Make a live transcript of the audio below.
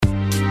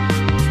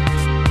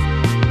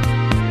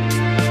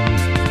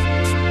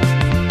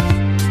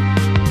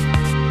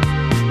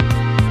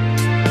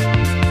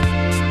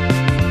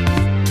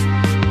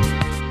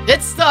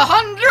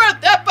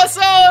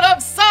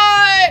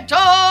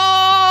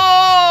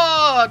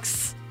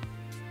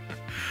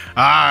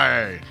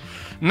Aye,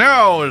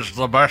 now is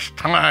the best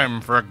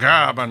time for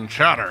gab and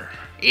chatter.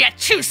 You're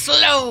too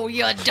slow,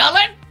 you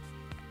dullard.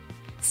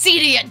 See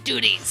to your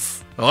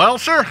duties. Well,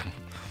 sir,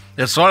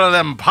 it's one of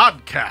them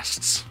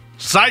podcasts.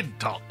 Side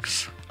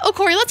talks. Oh,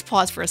 Corey, let's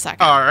pause for a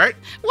second. All right.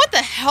 What the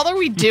hell are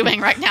we doing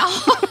right now?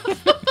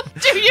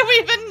 Do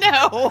you even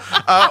know?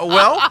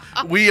 Well,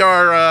 we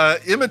are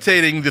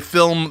imitating the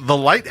film The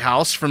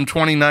Lighthouse from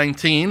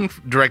 2019,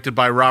 directed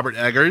by Robert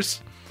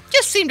Eggers.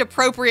 Just seemed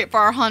appropriate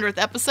for our 100th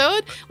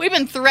episode. We've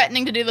been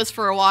threatening to do this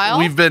for a while.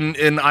 We've been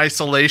in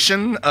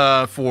isolation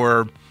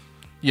for,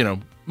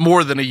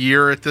 more than a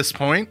year at this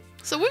point.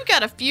 So we've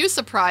got a few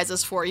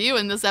surprises for you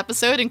in this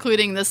episode,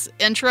 including this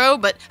intro,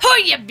 but who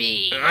you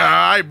be?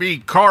 I be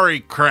Corey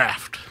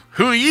Kraft.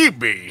 Who ye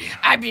be?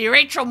 I be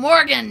Rachel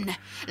Morgan.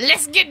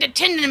 Let's get to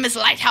tending Miss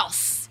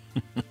Lighthouse.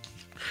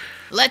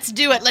 Let's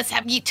do it. Let's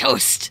have ye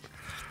toast.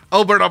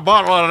 Open a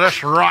bottle of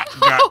this rot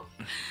gut.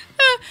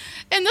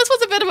 And this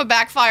was a bit of a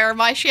backfire.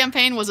 My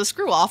champagne was a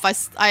screw-off.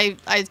 I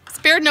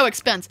spared no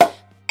expense.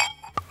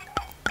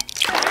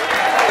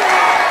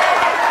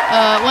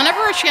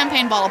 Whenever a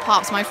champagne bottle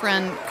pops, my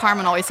friend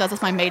Carmen always says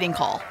it's my mating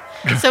call.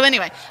 So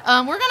anyway,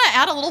 we're going to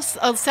add a little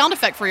sound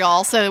effect for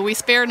y'all, so we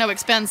spare no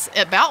expense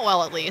at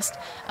Boutwell at least.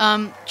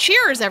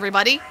 Cheers,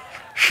 everybody.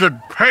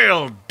 Should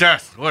pale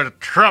death with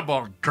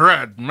troubled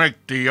dread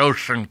make the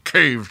ocean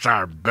caves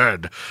our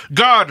bed,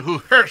 God who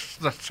hears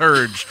the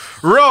surge,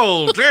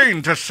 roll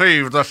deign to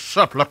save the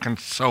supplicant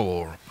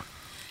soul.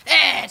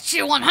 It's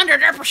your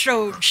 100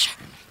 episodes.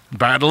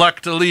 Bad luck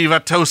to leave a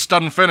toast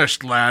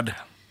unfinished, lad.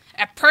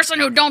 A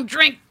person who don't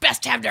drink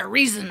best have their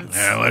reasons.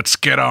 Yeah, let's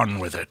get on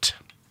with it.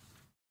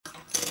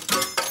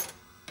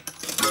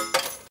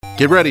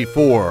 Get ready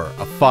for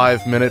a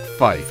 5-minute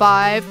fight.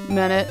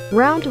 5-minute.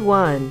 Round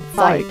 1.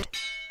 Fight.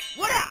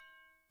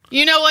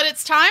 You know what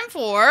it's time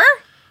for?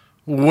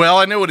 Well,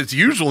 I know what it's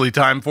usually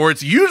time for.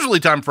 It's usually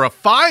time for a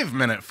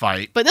 5-minute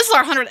fight. But this is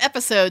our 100th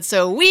episode,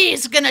 so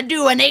We's gonna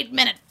do an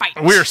 8-minute fight.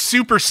 We're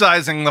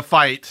supersizing the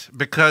fight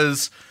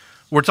because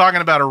we're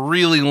talking about a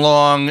really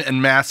long and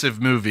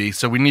massive movie,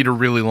 so we need a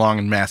really long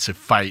and massive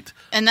fight.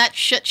 And that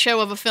shit show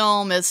of a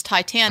film is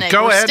Titanic.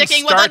 We're ahead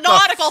sticking and start with a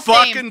nautical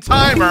theme. fucking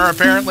timer,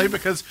 apparently,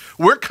 because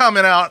we're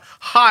coming out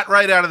hot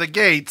right out of the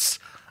gates.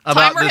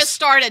 Timer has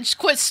started. Just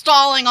quit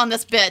stalling on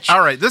this bitch.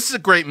 All right, this is a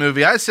great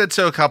movie. I said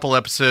so a couple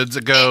episodes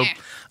ago.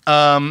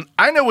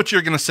 I know what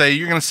you're going to say.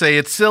 You're going to say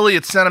it's silly,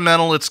 it's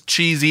sentimental, it's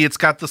cheesy, it's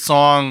got the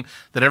song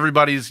that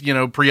everybody's,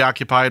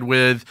 preoccupied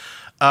with.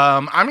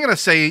 I'm going to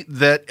say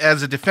that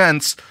as a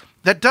defense,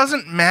 that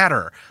doesn't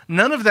matter.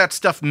 None of that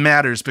stuff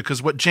matters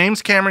because what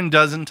James Cameron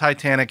does in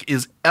Titanic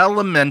is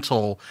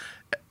elemental,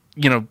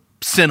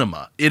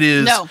 cinema. It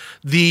is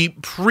the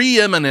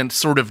preeminent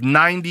sort of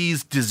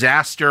 90s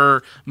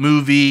disaster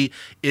movie.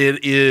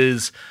 It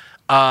is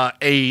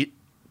a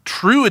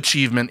true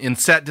achievement in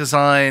set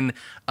design,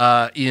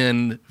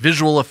 in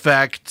visual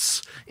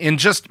effects, in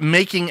just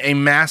making a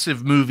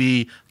massive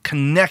movie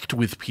connect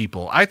with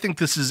people. I think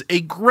this is a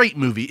great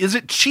movie. Is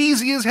it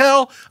cheesy as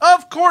hell?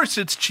 Of course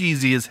it's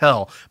cheesy as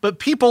hell. But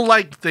people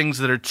like things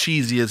that are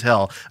cheesy as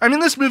hell. I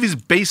mean, this movie's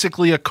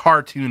basically a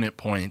cartoon at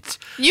points.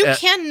 You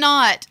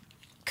cannot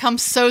come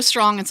so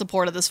strong in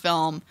support of this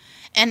film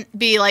and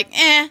be like,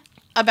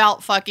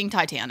 about fucking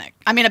Titanic.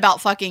 I mean,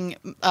 about fucking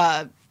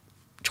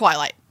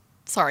Twilight.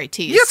 Sorry,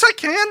 tease. Yes, I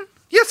can.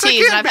 Yes,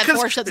 tease, I can. I've had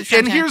 4 ships of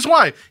champagne. And here's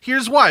why.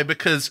 Here's why.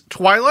 Because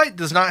Twilight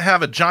does not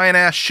have a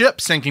giant-ass ship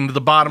sinking to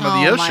the bottom of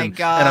the ocean. My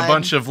God. And a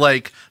bunch of,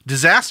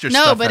 disaster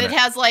stuff. No, but it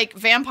has,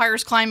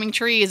 vampires climbing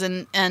trees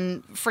and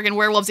friggin'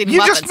 werewolves eating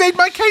weapons. You just made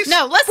my case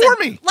for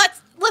me.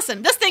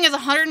 Listen, this thing is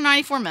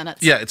 194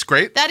 minutes. Yeah, it's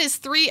great. That is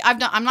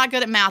I'm not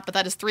good at math, but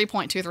that is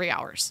 3.23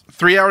 hours.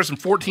 3 hours and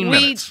 14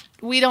 minutes.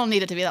 We don't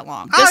need it to be that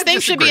long. This thing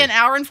should be an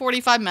hour and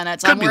 45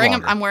 minutes. I'm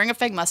wearing a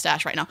fake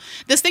mustache right now.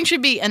 This thing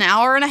should be an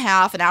hour and a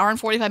half, an hour and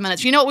 45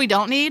 minutes. You know what we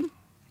don't need?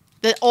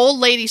 The old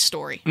lady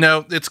story.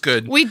 No, it's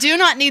good. We do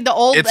not need the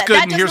old. It's good,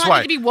 that and does here's not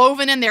why. need to be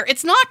woven in there.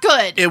 It's not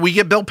good. We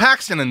get Bill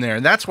Paxton in there,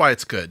 and that's why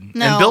it's good.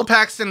 No. And Bill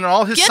Paxton and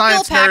all his Get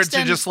science Bill nerds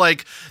Paxton. are just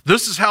like,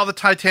 this is how the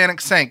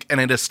Titanic sank. And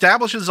it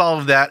establishes all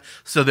of that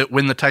so that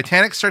when the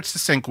Titanic starts to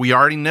sink, we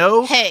already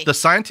know the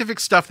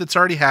scientific stuff that's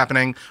already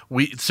happening.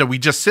 So we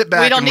just sit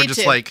back and we're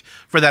just like,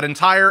 for that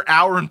entire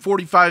hour and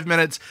 45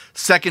 minutes,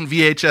 second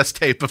VHS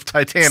tape of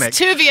Titanic. It's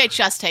 2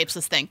 VHS tapes,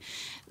 this thing.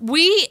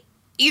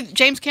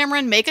 James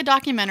Cameron, make a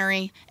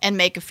documentary and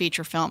make a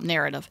feature film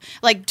narrative.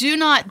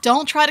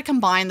 Don't try to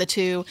combine the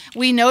two.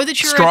 We know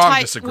that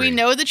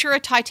you're a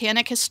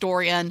Titanic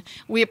historian.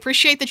 We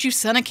appreciate that you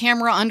sent a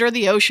camera under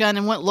the ocean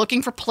and went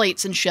looking for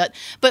plates and shit.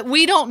 But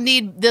we don't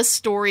need this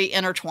story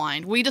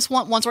intertwined. We just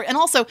want one story. And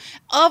also,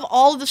 of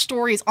all of the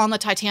stories on the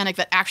Titanic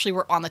that actually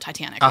were on the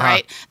Titanic,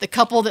 right? The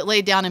couple that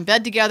laid down in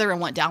bed together and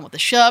went down with the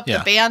ship,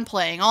 the band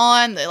playing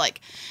on,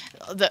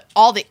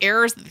 all the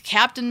errors that the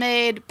captain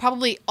made,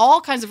 probably all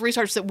kinds of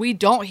research that we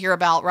don't hear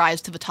about rise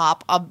to the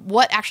top of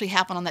what actually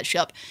happened on that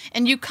ship.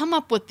 And you come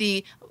up with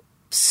the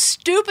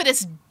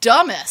stupidest,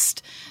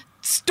 dumbest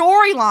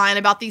storyline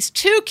about these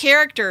two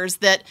characters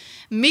that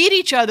meet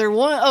each other.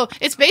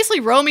 It's basically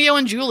Romeo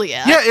and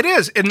Juliet. Yeah, it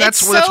is, and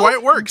that's why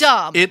it works.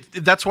 Dumb.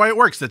 That's why it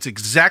works. That's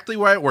exactly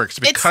why it works,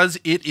 because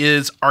it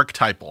is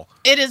archetypal.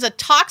 It is a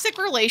toxic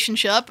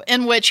relationship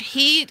in which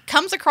he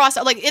comes across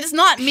like it is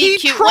not meet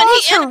cute. He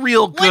draws her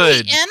real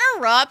good. When he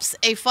interrupts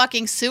a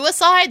fucking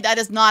suicide, that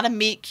is not a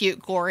meet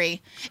cute,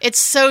 Corey. It's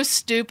so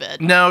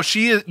stupid. No,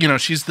 she is.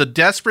 She's the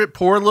desperate,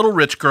 poor little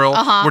rich girl.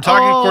 We're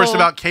talking, of course,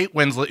 about Kate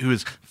Winslet, who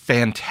is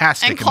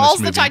fantastic and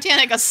calls the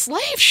Titanic a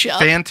slave ship.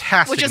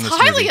 Fantastic, which is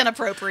highly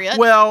inappropriate.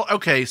 Well,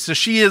 okay, so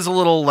she is a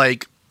little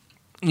like,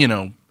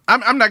 I'm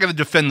not going to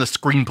defend the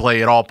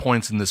screenplay at all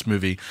points in this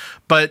movie,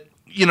 but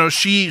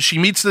she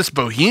meets this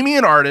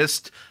bohemian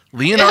artist,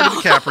 Leonardo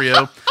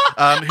DiCaprio,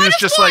 who's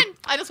just like,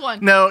 I just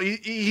won. No,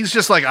 he's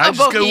just like, I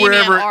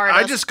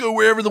just go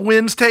wherever the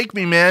winds take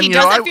me, man. He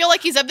doesn't feel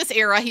like he's of this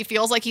era. He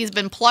feels like he's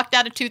been plucked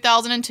out of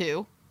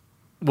 2002.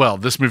 Well,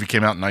 this movie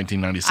came out in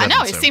 1997. I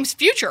know. He seems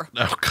future.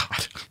 Oh,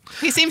 God.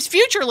 He seems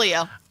future,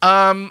 Leo.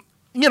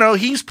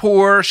 He's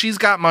poor. She's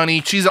got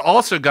money. She's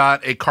also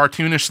got a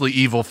cartoonishly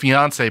evil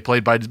fiance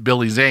played by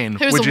Billy Zane,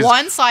 who's which a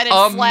one-sided,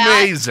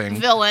 amazing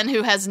flat villain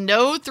who has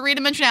no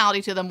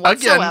three-dimensionality to them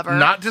whatsoever. Again,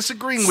 not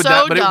disagreeing with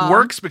that, but it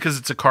works because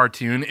it's a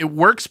cartoon. It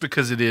works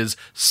because it is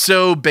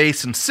so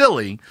base and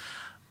silly.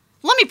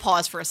 Let me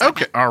pause for a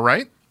second. Okay, all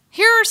right.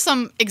 Here are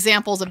some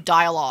examples of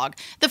dialogue.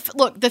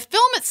 Look, the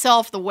film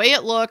itself, the way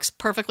it looks,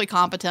 perfectly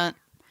competent.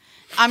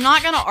 I'm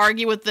not going to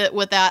argue with that.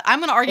 I'm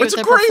going to argue with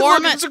the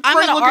performance. I'm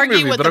going to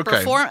argue with the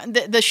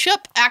performance. The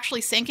ship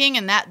actually sinking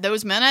in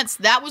those minutes,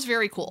 that was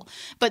very cool.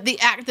 But the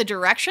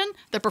direction,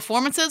 the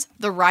performances,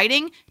 the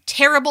writing,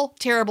 terrible,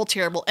 terrible,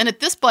 terrible. And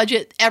at this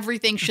budget,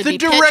 everything should be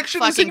pitch direction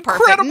fucking is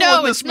incredible perfect. No,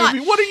 in this it's not.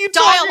 movie. What are you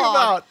talking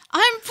about?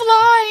 I'm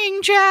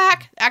flying,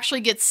 Jack.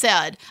 Actually gets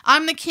said.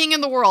 I'm the king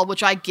of the world,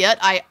 which I get.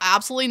 I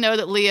absolutely know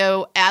that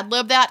Leo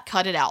ad-libbed that.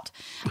 Cut it out.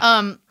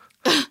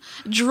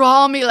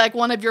 Draw me like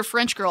one of your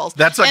French girls.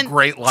 That's a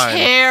great line.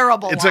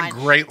 Terrible It's line. a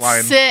great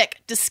line.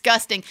 Sick,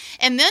 disgusting.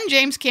 And then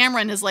James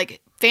Cameron is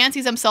like,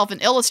 fancies himself an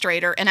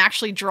illustrator and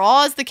actually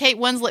draws the Kate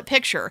Winslet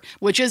picture,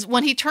 which is,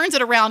 when he turns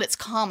it around, it's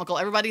comical.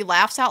 Everybody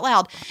laughs out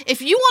loud.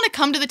 If you want to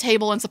come to the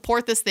table and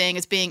support this thing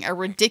as being a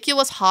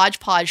ridiculous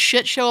hodgepodge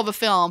shit show of a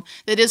film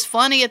that is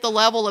funny at the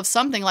level of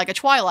something like a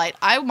Twilight,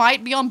 I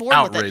might be on board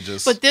with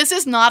it. But this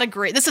is not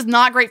great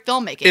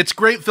filmmaking. It's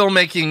great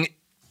filmmaking,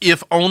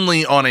 if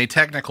only on a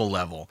technical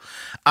level.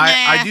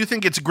 I do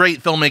think it's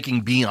great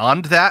filmmaking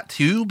beyond that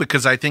too,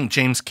 because I think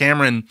James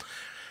Cameron,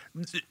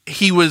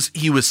 he was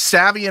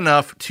savvy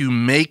enough to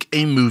make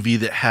a movie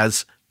that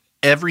has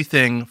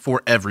everything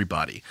for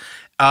everybody.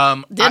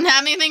 Didn't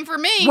have anything for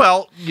me.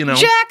 Well,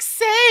 Jack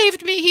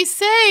saved me. He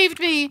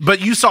saved me.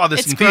 But you saw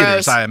this in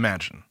theaters, I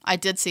imagine. I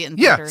did see it in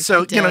theaters.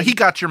 Yeah, so he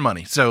got your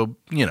money. So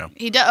he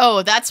did.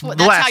 Oh, that's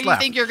how you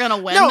think you're going to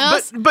win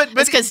this? But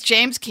it's because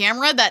James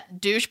Cameron,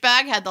 that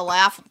douchebag, had the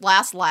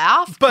last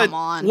laugh. But come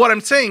on. What I'm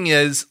saying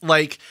is,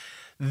 like,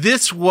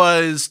 this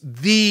was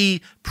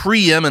the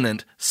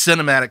preeminent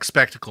cinematic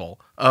spectacle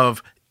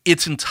of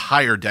its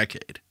entire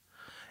decade.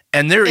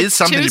 And there is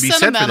something to be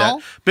said for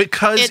that,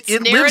 because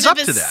it lives up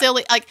to that.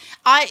 Silly. Like,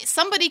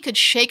 somebody could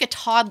shake a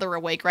toddler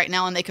awake right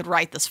now and they could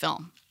write this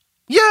film.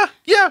 Yeah,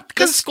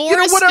 because the score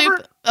is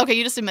stupid. Okay,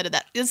 you just admitted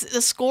that.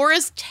 The score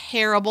is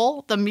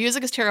terrible. The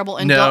music is terrible.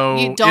 And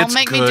don't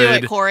make me do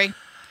it, Corey.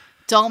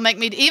 Don't make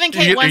me. Even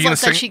Kate Winslet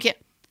said she can't.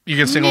 You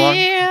can sing along?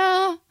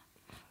 Near,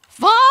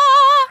 far,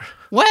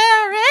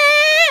 wherever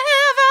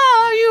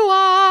you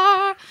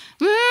are.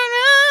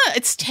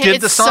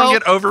 Did the song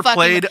get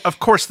overplayed? Of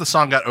course the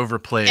song got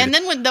overplayed. And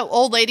then when the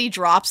old lady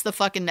drops the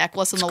fucking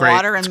necklace in the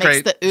water and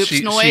makes the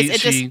oops noise,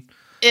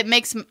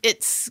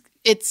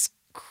 it's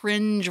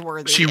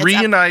cringeworthy. She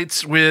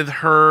reunites with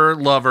her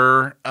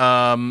lover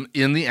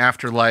in the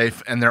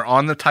afterlife, and they're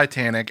on the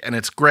Titanic, and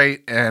it's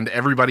great, and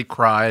everybody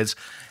cries,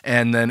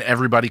 and then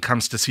everybody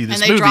comes to see this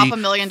movie. And they drop $1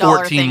 million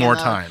 14 more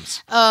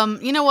times.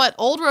 You know what?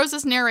 Old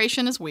Rose's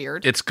narration is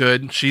weird. It's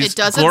good. It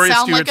doesn't Gloria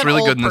sound Stewart's like an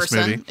really old good in this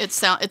person. movie.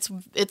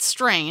 It's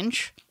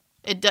strange.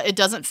 It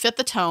doesn't fit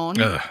the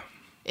tone. Ugh.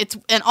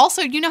 And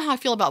also, you know how I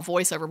feel about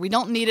voiceover. We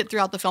don't need it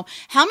throughout the film.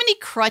 How many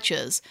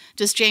crutches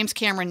does James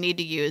Cameron need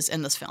to use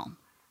in this film?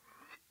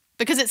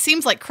 Because it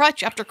seems like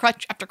crutch after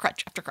crutch after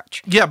crutch after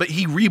crutch. Yeah, but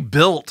he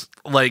rebuilt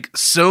like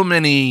so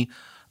many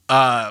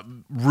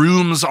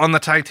rooms on the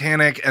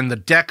Titanic and the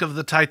deck of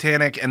the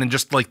Titanic, and then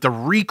just like the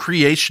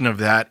recreation of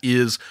that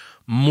is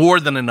more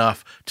than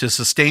enough to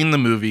sustain the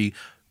movie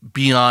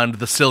beyond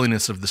the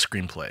silliness of the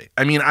screenplay.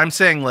 I mean, I'm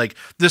saying like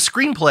the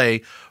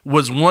screenplay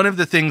was one of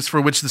the things for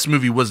which this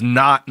movie was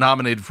not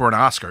nominated for an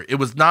Oscar. It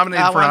was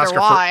nominated for an Oscar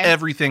for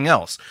everything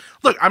else.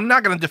 Look, I'm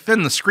not going to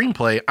defend the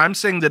screenplay. I'm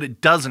saying that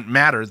it doesn't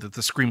matter that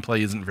the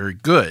screenplay isn't very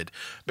good,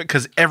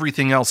 because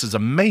everything else is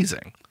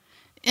amazing.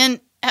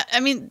 And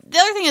I mean, the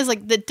other thing is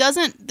like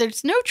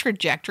there's no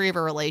trajectory of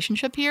a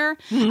relationship here.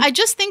 Mm-hmm. I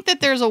just think that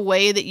there's a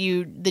way that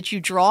you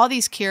draw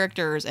these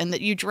characters and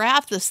that you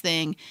draft this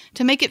thing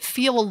to make it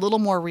feel a little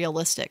more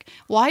realistic.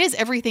 Why is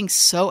everything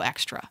so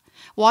extra?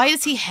 Why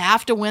does he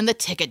have to win the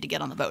ticket to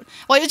get on the boat?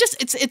 Well,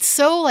 it's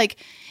so like,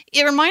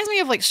 it reminds me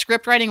of like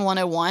script writing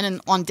 101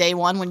 and on day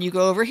one when you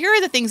go over, here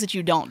are the things that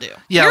you don't do.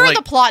 Yeah, here are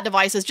the plot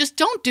devices. Just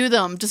don't do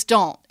them. Just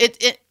don't.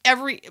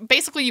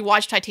 Basically you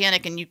watch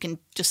Titanic and you can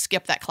just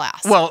skip that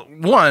class. Well,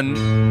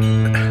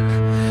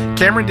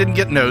 Cameron didn't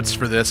get notes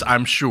for this,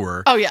 I'm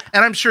sure. Oh, yeah.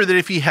 And I'm sure that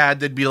if he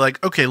had, they'd be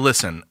like, okay,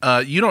 listen,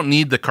 you don't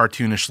need the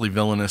cartoonishly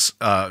villainous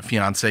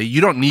fiance.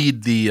 You don't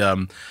need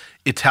the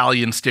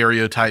Italian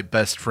stereotype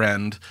best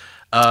friend.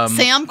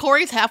 Sam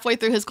Corey's halfway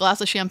through his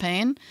glass of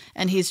champagne,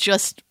 and he's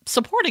just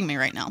supporting me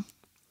right now.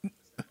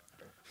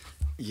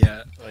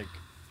 Yeah, like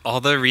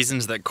all the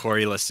reasons that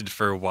Corey listed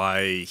for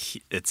why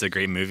it's a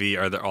great movie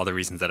are all the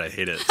reasons that I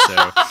hate it.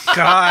 So,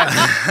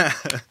 God.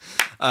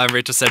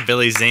 Rachel said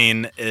Billy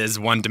Zane is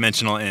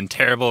one-dimensional and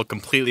terrible.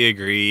 Completely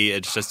agree.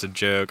 It's just a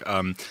joke.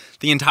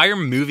 The entire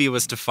movie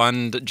was to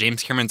fund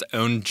James Cameron's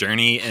own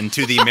journey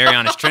into the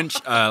Marianas Trench.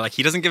 Like,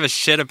 he doesn't give a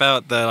shit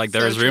about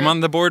there was room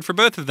on the board for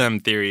both of them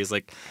theories.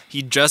 Like,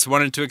 he just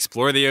wanted to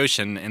explore the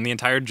ocean, and the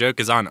entire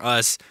joke is on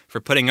us for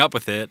putting up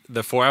with it,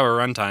 the 4-hour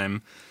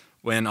runtime,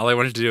 when all I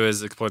wanted to do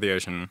is explore the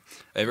ocean.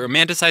 It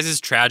romanticizes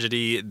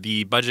tragedy.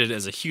 The budget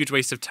is a huge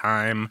waste of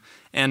time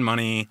and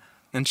money.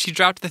 And she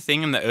dropped the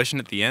thing in the ocean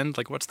at the end.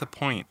 Like, what's the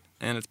point?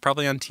 And it's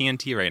probably on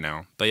TNT right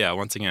now. But yeah,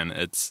 once again,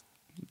 it's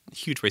a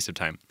huge waste of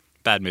time.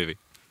 Bad movie.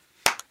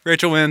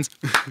 Rachel wins.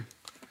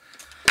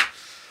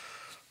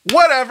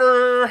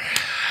 Whatever.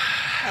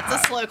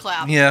 That's a slow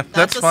clap. Yeah,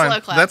 that's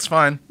fine. That's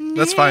fine.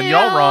 That's fine.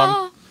 Y'all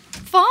wrong.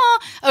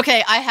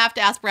 Okay, I have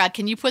to ask Brad,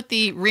 can you put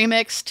the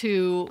remix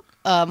to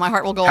My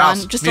Heart Will Go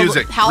House On? Just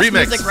music. House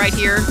Remix. music right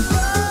here.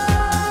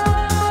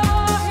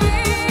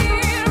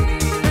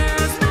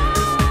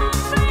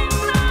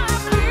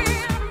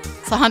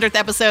 It's the 100th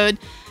episode,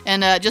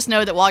 and just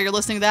know that while you're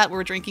listening to that,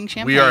 we're drinking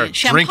champagne. We are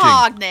Champagne.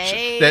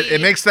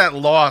 It makes that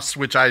loss,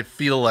 which I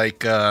feel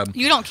like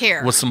you don't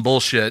care, was some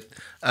bullshit.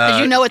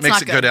 You know it's makes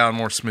not it good. go down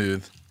more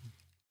smooth.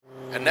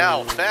 And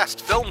now,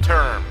 fast film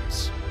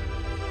terms.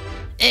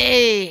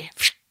 Hey.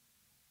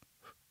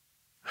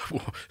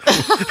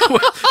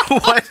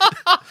 What?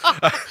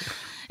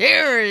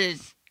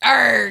 Here's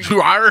our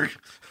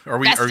Are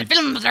we? best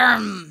film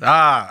term.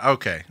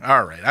 Okay.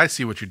 All right. I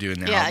see what you're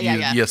doing now.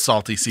 Yeah. You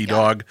salty sea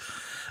dog.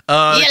 You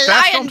fast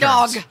lion film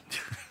dog. terms.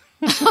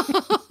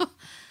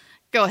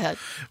 Go ahead.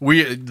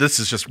 This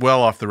is just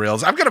well off the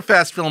rails. I've got a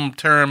fast film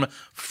term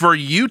for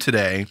you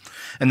today,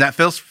 and that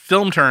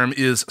film term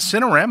is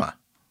Cinerama.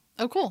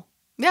 Oh, cool.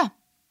 Yeah.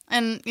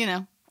 And,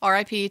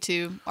 R.I.P.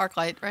 to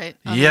ArcLight, right?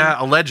 Yeah,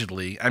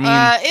 allegedly. I mean,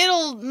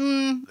 it'll,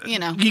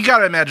 you got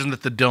to imagine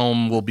that the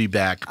Dome will be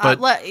back, but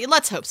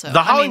let's hope so.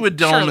 the Hollywood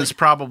Dome surely. is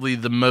probably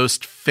the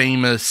most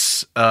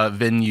famous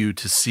venue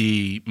to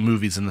see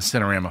movies in the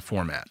Cinerama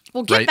format.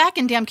 Well, get right? back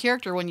in damn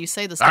character when you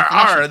say this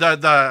definition.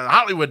 The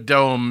Hollywood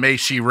Dome, may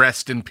she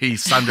rest in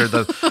peace under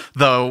the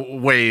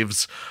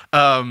waves.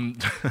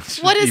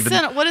 What is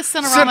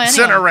Cinerama anyway?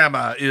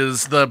 Cinerama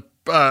is the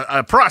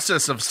a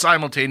process of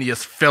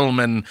simultaneous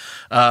filming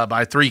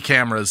by 3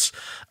 cameras,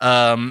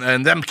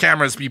 and them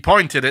cameras be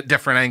pointed at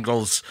different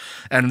angles,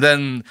 and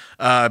then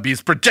be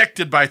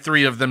projected by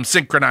 3 of them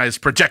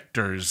synchronized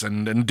projectors,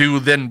 and do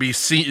then be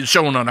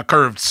shown on a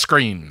curved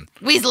screen.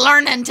 We's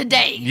learning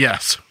today.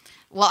 Yes.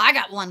 Well, I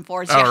got one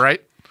for you. All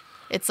right.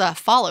 It's a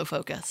follow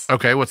focus.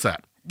 Okay, what's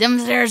that?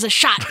 There's a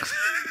shot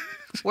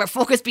where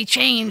focus be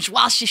changed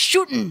while she's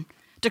shooting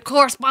to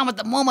correspond with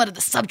the moment of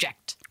the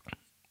subject.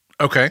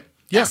 Okay.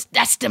 Yeah.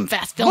 That's them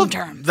fast film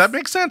terms. That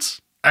makes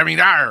sense. I mean,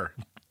 arr.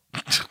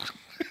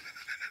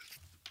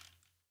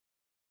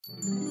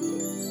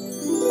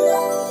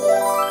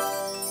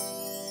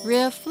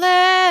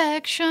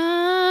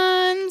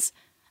 Reflections.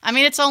 I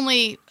mean, it's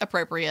only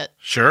appropriate.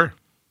 Sure.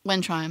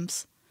 Wind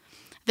chimes.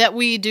 That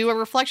we do a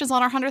reflections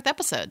on our 100th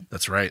episode.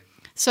 That's right.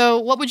 So,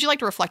 what would you like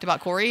to reflect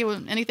about, Corey?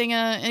 Anything?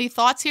 Any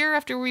thoughts here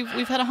after we've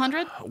had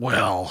 100?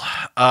 Well,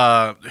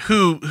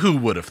 who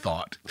would have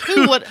thought?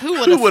 Who would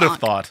have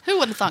thought?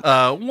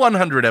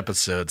 100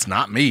 episodes,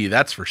 not me.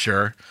 That's for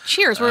sure.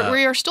 Cheers.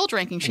 We are still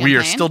drinking champagne. We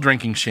are still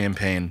drinking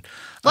champagne.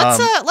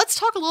 Let's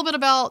talk a little bit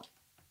about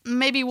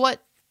maybe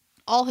what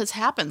all has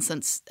happened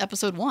since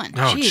episode 1.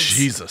 Oh, Jeez.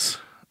 Jesus.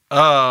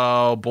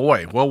 Oh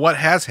boy. Well, what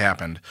has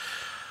happened?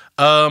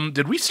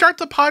 Did we start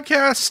the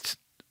podcast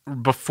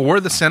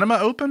before the cinema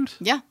opened?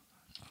 Yeah.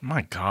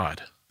 My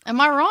God. Am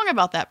I wrong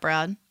about that,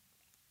 Brad?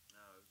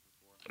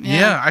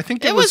 Yeah, I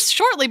think it was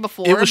shortly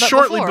before. It was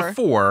shortly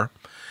before.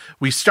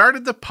 We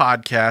started the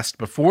podcast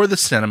before the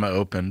cinema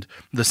opened.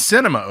 The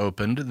cinema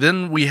opened.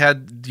 Then we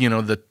had,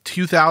 the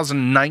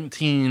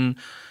 2019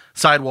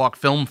 Sidewalk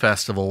Film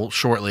Festival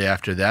shortly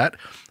after that.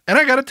 And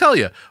I got to tell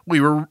you, we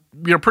were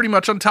pretty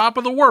much on top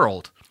of the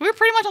world. We were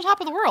pretty much on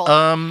top of the world.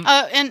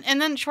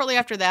 And then shortly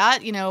after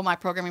that, my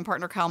programming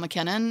partner, Kyle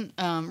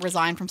McKinnon,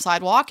 resigned from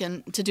Sidewalk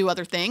and to do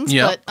other things.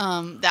 Yep.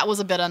 But that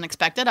was a bit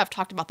unexpected. I've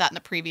talked about that in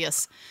a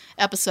previous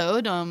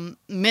episode,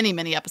 many,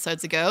 many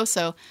episodes ago.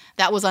 So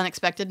that was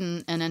unexpected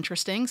and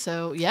interesting.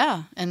 So,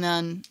 yeah. And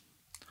then...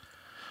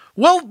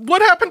 Well,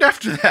 what happened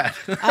after that?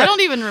 I don't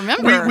even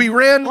remember. We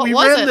ran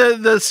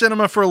the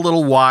cinema for a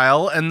little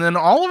while, and then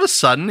all of a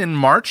sudden, in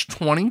March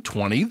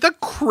 2020, the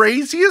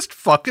craziest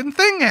fucking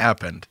thing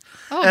happened.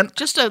 Oh, and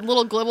just a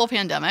little global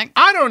pandemic.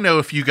 I don't know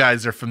if you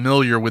guys are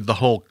familiar with the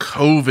whole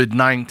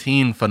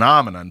COVID-19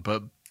 phenomenon,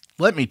 but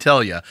let me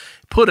tell you,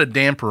 put a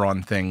damper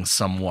on things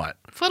somewhat.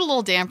 Put a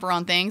little damper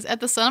on things at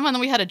the cinema, and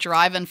then we had a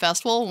drive-in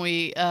festival. And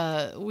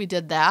we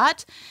did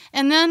that,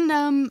 and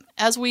then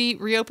as we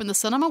reopened the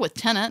cinema with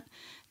Tenet,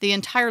 the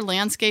entire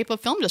landscape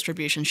of film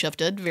distribution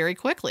shifted very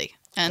quickly,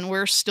 and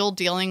we're still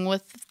dealing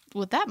with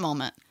that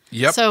moment.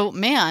 Yep. So,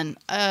 man,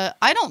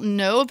 I don't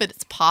know if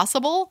it's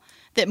possible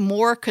that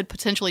more could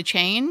potentially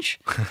change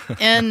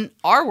in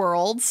our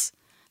worlds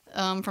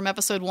from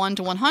episode 1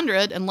 to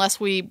 100, unless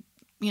we,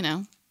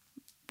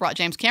 brought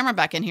James Cameron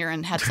back in here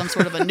and had some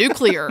sort of a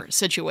nuclear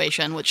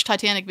situation, which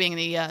Titanic being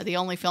the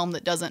only film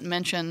that doesn't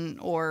mention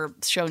or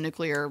show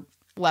nuclear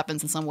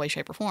weapons in some way,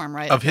 shape, or form,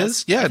 right? Of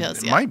his? Yeah,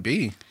 it might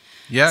be.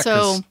 Yeah.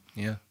 So,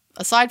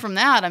 aside from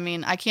that, I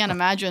mean, I can't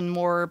imagine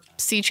more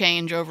sea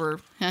change over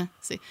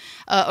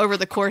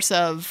the course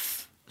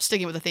of,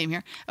 sticking with the theme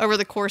here, over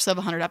the course of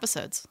 100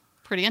 episodes.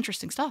 Pretty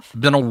interesting stuff.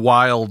 Been a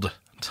wild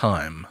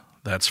time,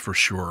 that's for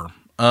sure.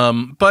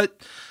 But,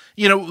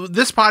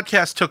 this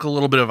podcast took a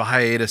little bit of a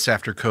hiatus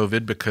after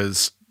COVID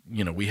because,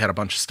 we had a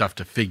bunch of stuff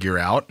to figure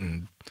out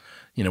and,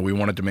 we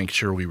wanted to make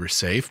sure we were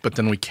safe. But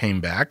then we came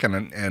back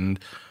and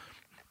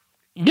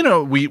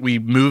we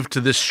moved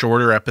to this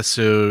shorter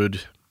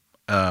episode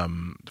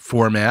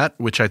format,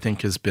 which I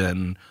think has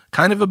been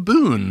kind of a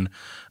boon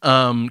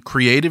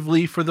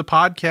creatively for the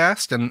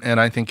podcast, and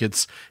I think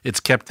it's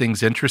kept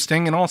things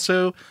interesting, and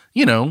also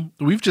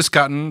we've just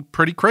gotten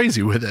pretty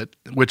crazy with it,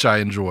 which I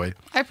enjoy.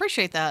 I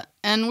appreciate that,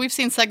 and we've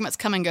seen segments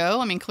come and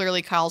go. I mean,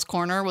 clearly Kyle's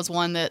Corner was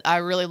one that I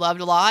really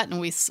loved a lot, and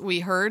we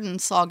heard and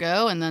saw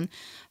go, and then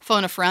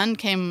Phone a Friend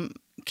came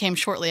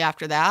shortly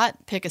after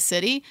that. Pick a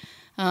City.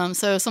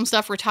 So some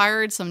stuff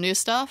retired, some new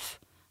stuff.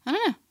 I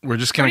don't know. We're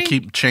just going to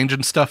keep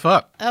changing stuff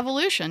up.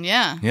 Evolution,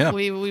 yeah. Yeah.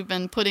 We've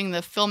been putting the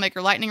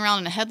filmmaker lightning round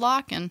in a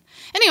headlock. And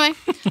anyway,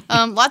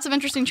 lots of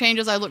interesting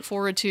changes. I look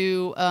forward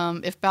to,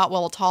 if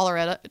Boutwell will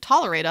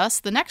tolerate us,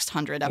 the next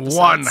 100 episodes.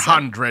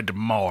 100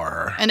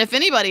 more. And if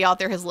anybody out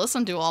there has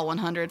listened to all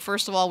 100,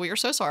 first of all, we are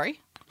so sorry.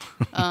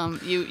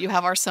 You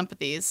have our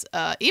sympathies.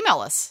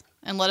 Email us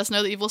and let us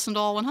know that you've listened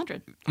to all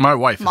 100. My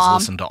wife has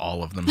listened to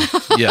all of them.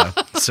 Yeah,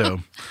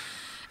 so...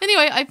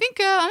 Anyway, I think,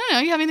 I don't know,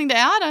 you have anything to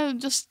add?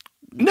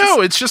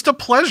 No, it's just a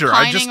pleasure.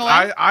 I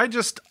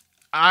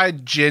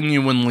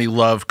genuinely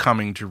love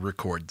coming to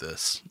record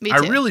this. Me too. I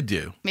really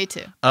do. Me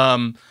too.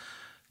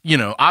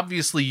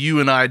 Obviously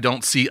you and I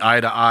don't see eye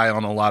to eye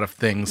on a lot of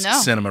things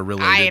cinema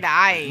related. Eye to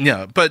eye.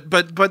 Yeah, but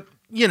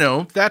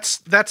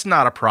that's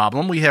not a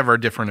problem. We have our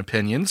different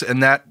opinions,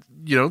 and that,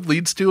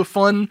 leads to a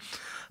fun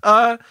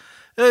the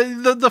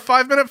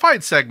 5-minute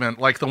fight segment,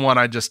 like the one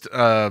I just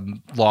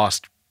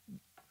lost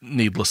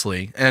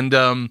needlessly, and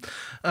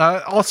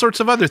all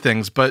sorts of other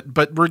things.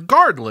 But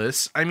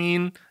regardless, I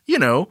mean,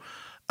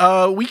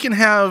 we can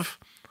have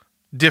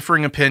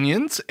differing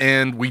opinions,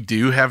 and we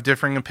do have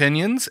differing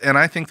opinions, and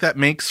I think that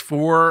makes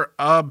for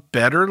a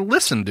better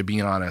listen, to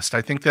be honest.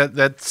 I think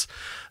that's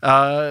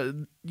I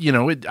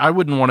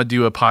wouldn't want to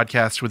do a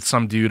podcast with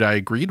some dude I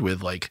agreed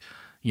with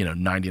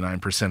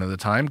 99% of the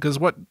time, because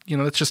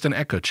it's just an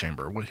echo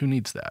chamber. Who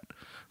needs that?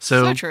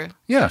 So true.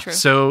 Yeah.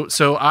 So true.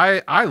 So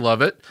I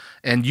love it,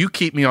 and you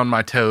keep me on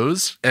my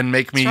toes and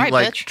make me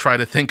try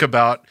to think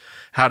about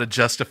how to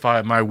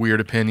justify my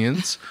weird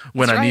opinions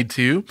when I need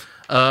to.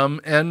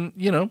 And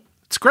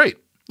it's great.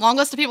 Long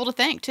list of people to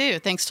thank too.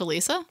 Thanks to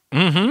Lisa.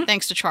 Mm-hmm.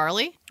 Thanks to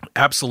Charlie.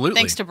 Absolutely.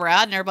 Thanks to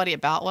Brad and everybody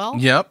at Boutwell.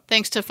 Yep.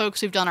 Thanks to folks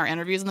who've done our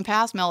interviews in the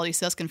past, Melody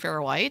Sisk and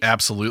Farrah White.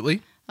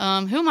 Absolutely. Who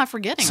am I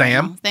forgetting?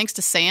 Sam. Right now? Thanks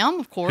to Sam,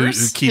 of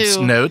course. Who keeps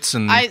notes.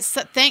 And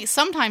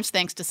sometimes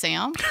thanks to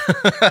Sam.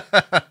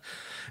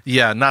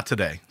 Yeah, not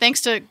today.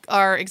 Thanks to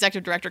our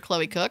executive director,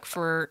 Chloe Cook,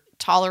 for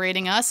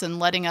tolerating us and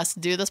letting us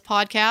do this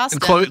podcast. And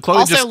Chloe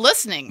also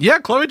listening. Yeah,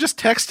 Chloe just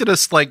texted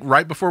us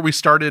right before we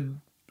started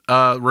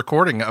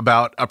recording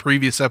about a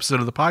previous episode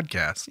of the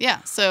podcast.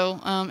 Yeah. So,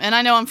 and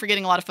I know I'm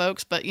forgetting a lot of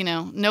folks, but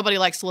nobody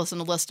likes to listen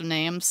to a list of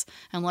names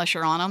unless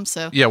you're on them.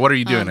 So yeah, what are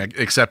you doing?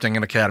 Accepting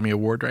an Academy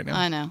Award right now?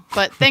 I know,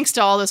 but thanks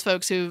to all those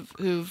folks who've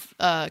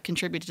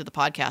contributed to the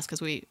podcast,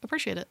 because we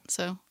appreciate it.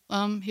 So,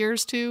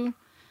 here's to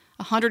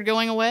 100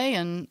 going away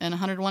and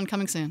 101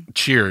 coming soon.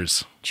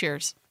 Cheers.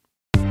 Cheers.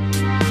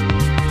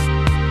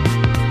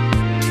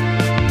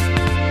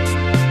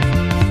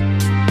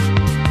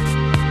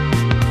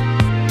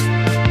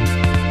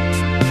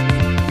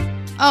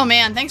 Oh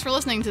man, thanks for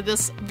listening to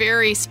this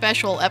very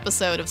special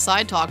episode of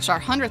Side Talks, our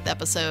 100th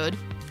episode.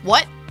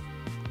 What?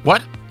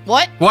 What?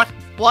 What? What?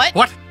 What?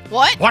 What?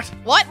 What? What?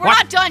 What? We're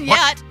not done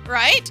yet,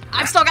 right?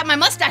 I've still got my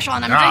mustache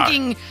on. I'm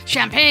drinking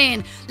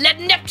champagne. Let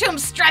Neptune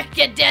strike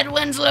your dead,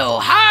 Winslow.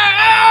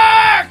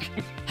 Hark!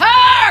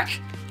 Hark!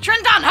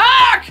 Trenton,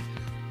 hark!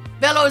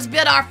 Billows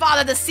bid our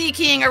father the Sea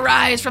King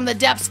arise from the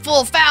depths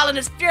full foul in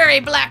his fury,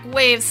 black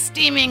waves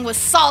steaming with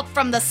salt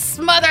from the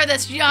smother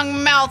this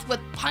young mouth with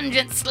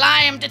pungent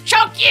slime to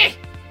choke ye,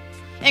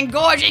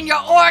 engorging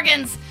your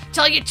organs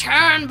till you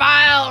turn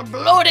bile,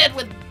 bloated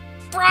with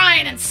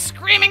brine and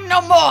screaming no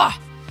more.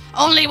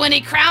 Only when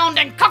he crowned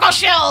in cockle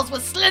shells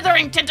with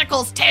slithering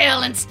tentacles,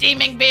 tail and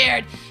steaming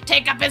beard,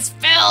 take up his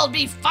fell,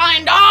 be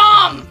fined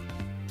arm.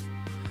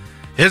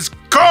 His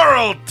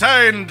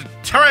coral-tined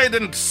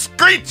trident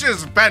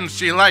screeches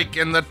banshee-like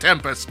in the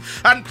tempest,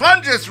 and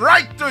plunges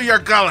right through your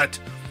gullet,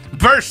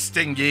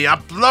 bursting ye a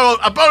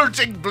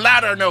bulging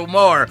bladder no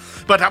more,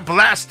 but a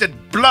blasted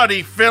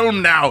bloody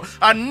film now,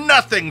 a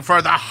nothing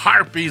for the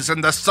harpies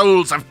and the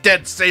souls of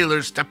dead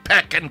sailors to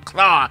peck and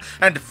claw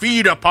and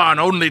feed upon,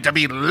 only to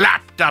be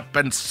lapped up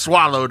and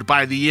swallowed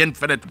by the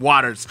infinite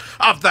waters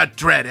of the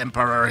dread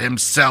emperor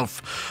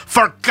himself,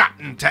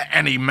 forgotten to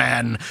any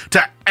man,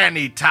 to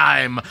any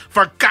time,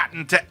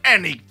 forgotten to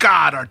any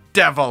god or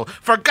devil,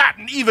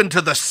 forgotten even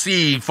to the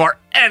sea for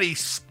any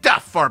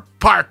stuff or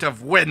part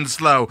of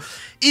Winslow.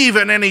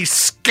 Even any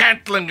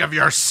scantling of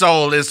your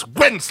soul is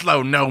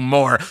Winslow no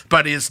more,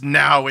 but is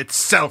now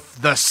itself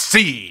the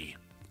sea.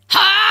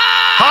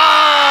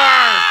 Hark!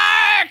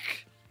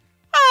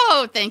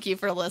 Oh, thank you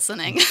for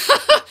listening.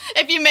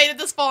 If you made it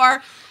this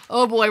far,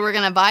 oh boy, we're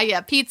going to buy you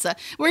a pizza.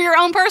 We're your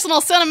own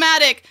personal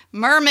cinematic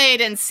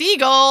mermaid and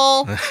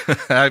seagull.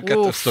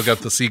 I've still got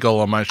the seagull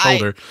on my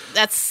shoulder.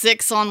 That's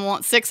 6 on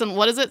one, 6 and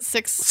what is it?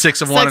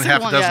 Six of one and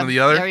half a dozen of the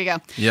other. There you go.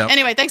 Yep.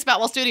 Anyway, thanks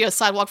Boutwell Studios,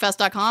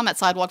 sidewalkfest.com, at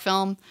Sidewalk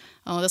Film.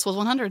 Oh, this was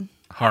 100.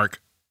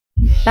 Hark.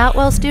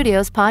 Boutwell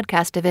Studios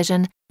Podcast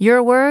Division.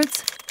 Your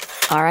words,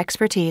 our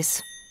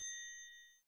expertise.